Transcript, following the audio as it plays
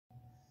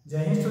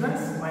Jai Hind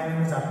students, my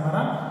name is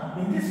Atmara.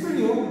 In this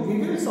video, we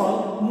will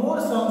solve more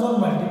sums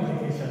of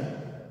multiplication.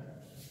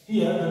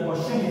 Here the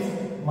question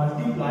is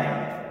multiply,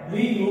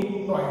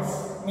 regroup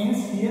twice.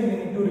 Means here we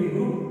need to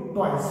regroup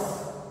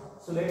twice.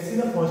 So let's see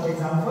the first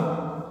example.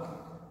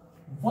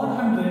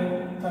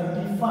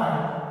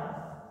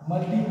 135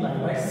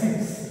 multiplied by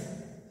 6.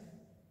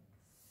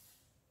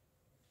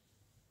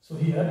 So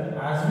here,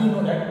 as we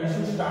know that we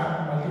should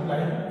start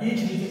multiplying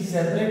each digit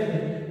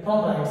separately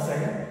from right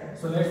side.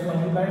 So let's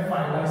multiply 5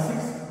 by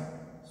 6.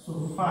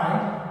 So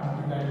 5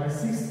 multiplied by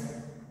 6.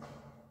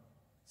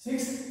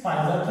 6 5s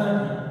are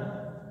 30.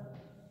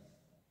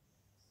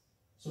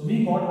 So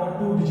we got a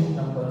 2-digit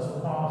number.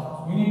 So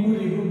now we need to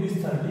regroup this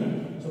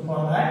 30. So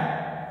for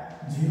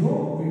that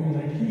 0 we will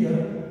write here.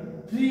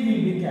 3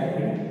 will be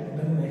carried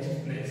to the next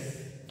place.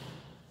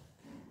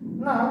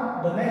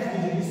 Now the next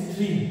digit is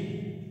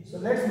 3. So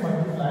let's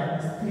multiply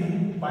this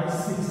 3 by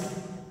 6.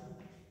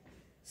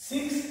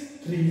 6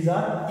 3s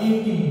are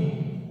 18.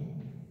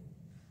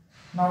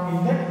 Now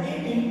in that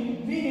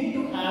 18 we need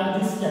to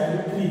add this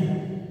carry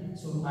 3.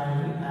 So I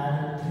will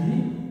add 3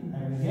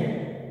 and we get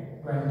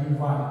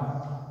 21.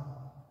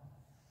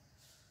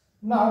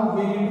 Now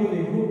we need to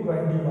regroup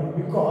 21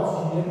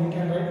 because here we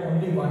can write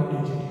only one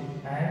digit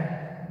and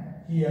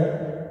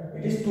here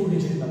it is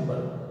 2-digit number.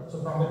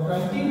 So from the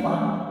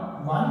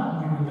 21,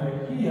 1 we will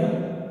write here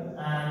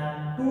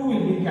and 2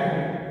 will be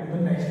carried to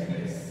the next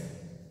place.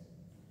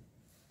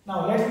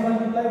 Now let's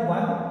multiply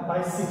 1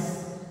 by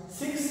 6.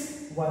 6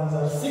 1s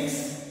are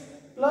 6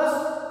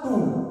 plus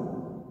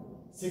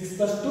 2. 6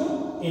 plus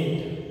 2,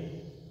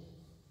 8.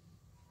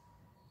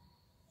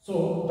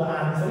 So the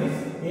answer is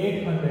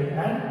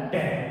 810.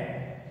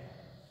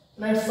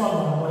 Let's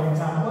solve one more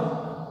example.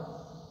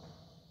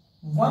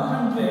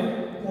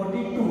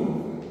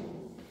 142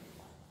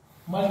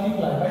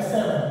 multiplied by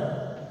 7.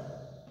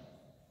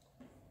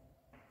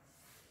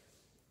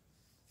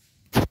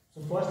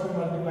 So first we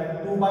multiply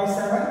 2 by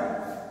 7.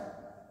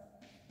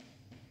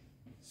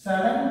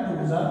 7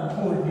 2s are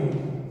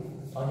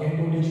 14. Again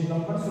 2-digit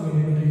number, so we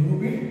need to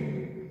regroup it.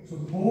 So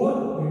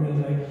 4 we will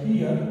write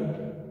here.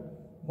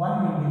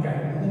 1 will be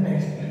carried to the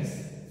next place.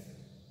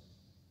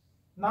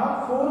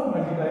 Now 4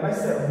 multiplied by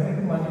 7. We need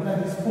to multiply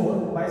this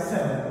 4 by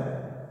 7.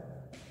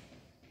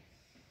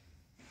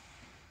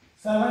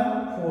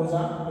 7 4s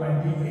are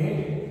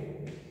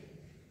 28.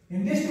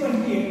 In this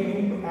 28 we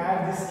need to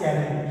add this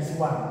carry, this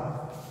 1.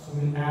 So we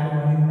will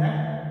add 1 in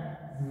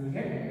that. We will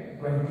get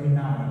 29.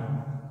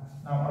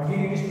 Now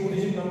again it is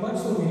 2-digit number,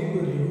 so we need to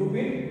regroup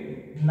it.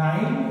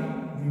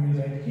 9 we will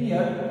write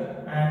here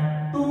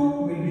and 2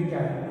 will be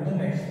carried to the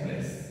next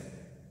place.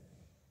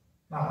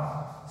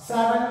 Now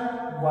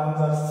 7 1s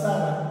are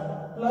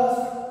 7 plus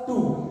 2,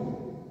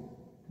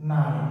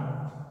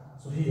 9.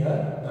 So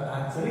here the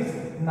answer is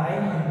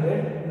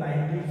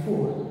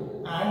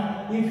 994.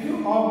 And if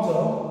you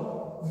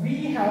observe,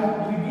 we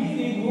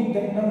regroup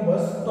that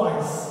numbers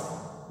twice.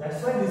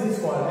 That's why this is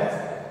called as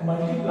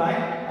multiply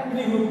and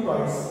regroup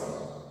twice.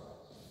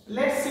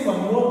 Let's see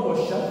one more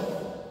question.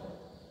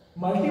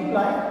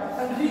 Multiply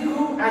and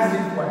regroup as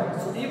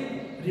required. So if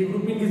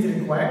regrouping is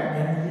required,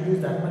 then we will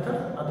use that method.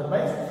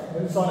 Otherwise, we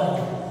will solve as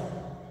it is.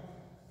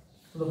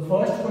 So the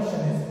first question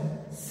is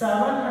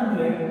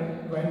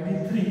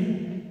 723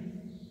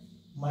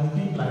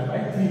 multiplied by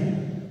 3.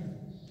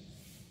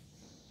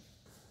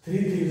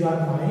 3 3s are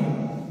 9.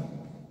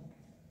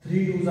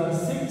 3 2s are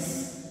 6.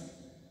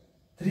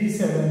 3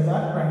 7s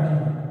are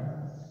 21.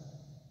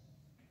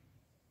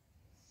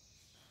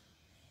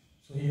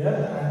 So here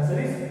the answer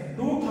is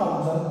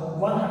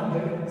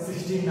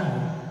 2169.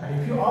 And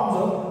if you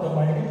observe, the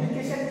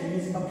multiplication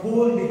is a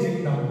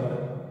 4-digit number.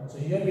 So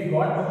here we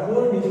got a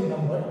 4-digit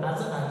number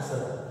as an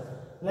answer.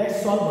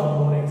 Let's solve one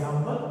more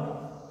example.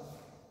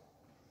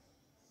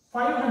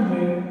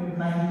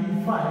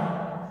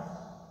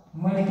 595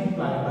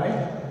 multiplied by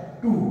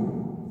 2.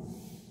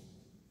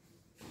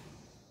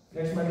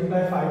 Let's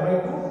multiply 5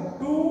 by 2.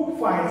 2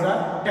 5s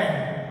are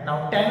 10.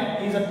 Now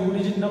 10 is a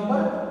 2-digit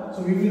number.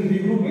 So we will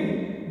regroup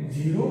it.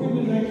 0 we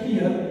will write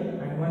here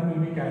and 1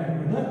 will be carried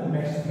to the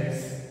next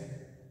place.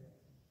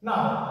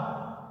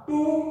 Now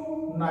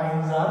 2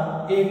 9s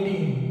are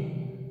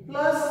 18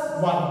 plus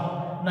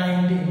 1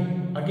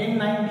 19. Again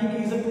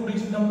 19 is a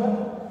 2-digit number.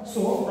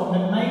 So from the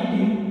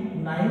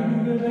 19, 9 we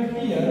will write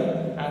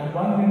here and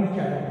 1 will be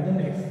carried to the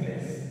next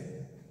place.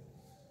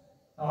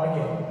 Now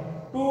again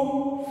 2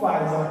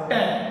 5s are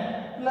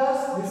 10 plus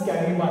this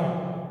carry 1,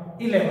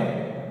 11.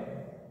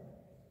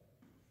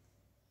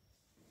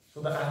 So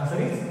the answer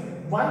is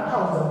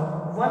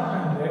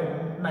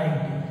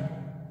 1190.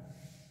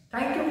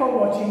 Thank you for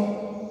watching.